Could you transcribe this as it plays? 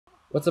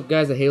What's up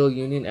guys, the Halo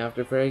Union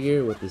after Phrag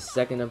here with the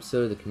second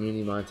episode of the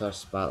Community Montage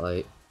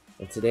Spotlight.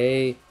 And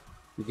today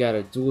we got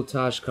a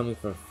Dualtage coming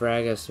from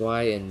Phrag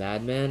SY and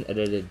MadMan,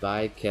 edited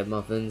by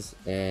KEVmuffins.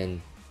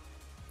 And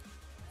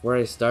before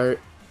I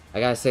start,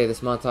 I gotta say this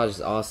montage is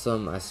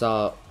awesome. I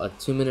saw a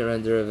 2-minute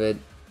render of it.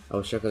 I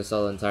wish I could have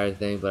saw the entire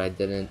thing, but I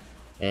didn't.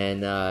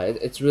 And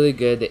it's really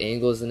good. The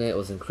angles in it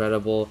was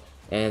incredible.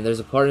 And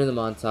there's a part in the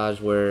montage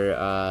where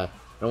I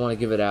don't want to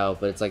give it out,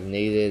 but it's like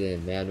Nated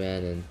and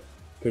MadMan and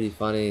pretty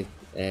funny.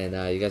 And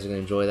you guys are gonna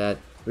enjoy that.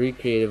 Very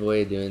creative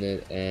way of doing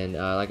it. And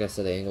like I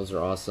said, the angles are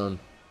awesome.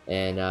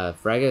 And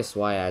Phrag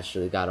SY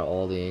actually got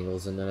all the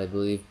angles in it, I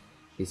believe.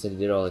 He said he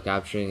did all the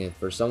capturing, and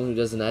for someone who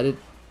doesn't edit,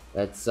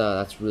 that's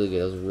really good.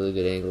 Those are really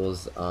good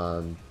angles.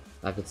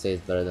 I could say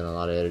it's better than a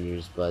lot of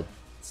editors, but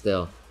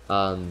still,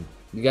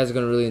 you guys are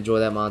gonna really enjoy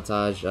that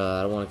montage.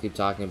 I don't want to keep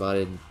talking about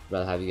it. I'd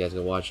rather have you guys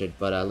go watch it.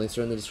 But links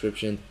are in the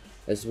description,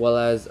 as well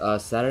as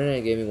Saturday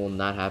Night Gaming will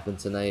not happen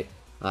tonight.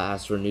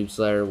 As for Noob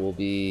Slayer, will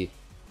be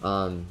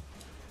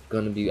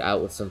gonna be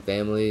out with some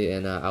family,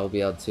 and I will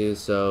be out too.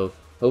 So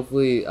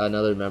hopefully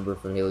another member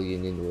from Halo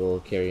Union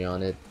will carry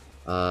on it.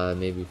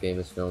 Maybe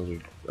Famous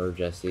Films or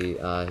Jesse.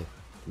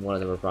 One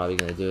of them are probably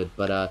gonna do it,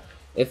 but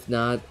if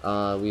not,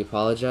 we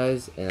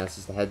apologize, and that's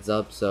just a heads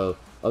up. So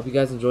I hope you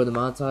guys enjoy the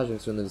montage.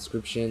 Links are in the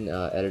description,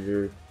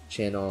 editor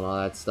channel and all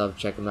that stuff.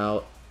 Check them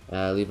out.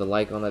 Leave a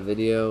like on that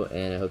video,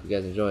 and I hope you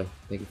guys enjoy.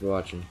 Thank you for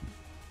watching.